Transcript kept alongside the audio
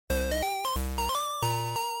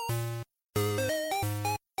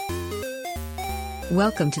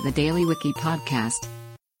Welcome to the Daily Wiki podcast,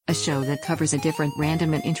 a show that covers a different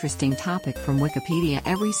random and interesting topic from Wikipedia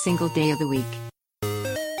every single day of the week.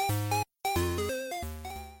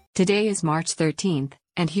 Today is March 13th,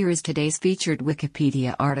 and here is today's featured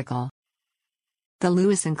Wikipedia article. The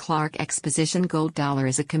Lewis and Clark Exposition Gold Dollar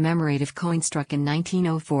is a commemorative coin struck in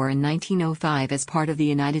 1904 and 1905 as part of the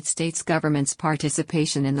United States government's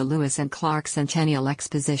participation in the Lewis and Clark Centennial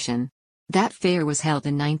Exposition. That fair was held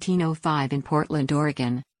in 1905 in Portland,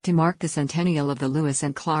 Oregon, to mark the centennial of the Lewis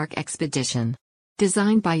and Clark Expedition.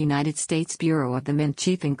 Designed by United States Bureau of the Mint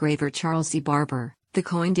chief engraver Charles E. Barber, the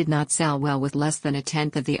coin did not sell well with less than a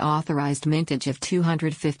tenth of the authorized mintage of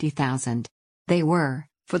 250,000. They were,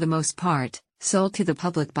 for the most part, sold to the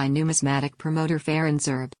public by numismatic promoter Farron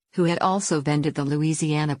Zerb, who had also vended the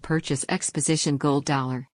Louisiana Purchase Exposition Gold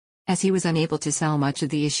Dollar. As he was unable to sell much of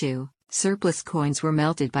the issue, surplus coins were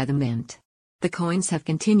melted by the mint. The coins have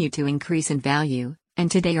continued to increase in value,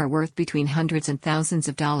 and today are worth between hundreds and thousands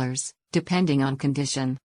of dollars, depending on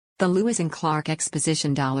condition. The Lewis and Clark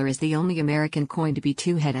Exposition Dollar is the only American coin to be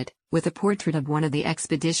two-headed, with a portrait of one of the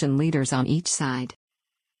expedition leaders on each side.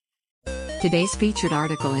 Today's featured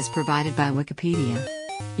article is provided by Wikipedia.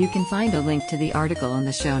 You can find a link to the article in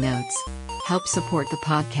the show notes. Help support the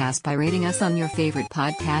podcast by rating us on your favorite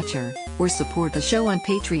podcatcher, or support the show on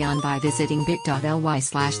Patreon by visiting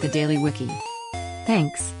bit.ly/thedailywiki.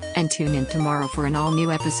 Thanks, and tune in tomorrow for an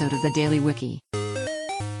all-new episode of the Daily Wiki.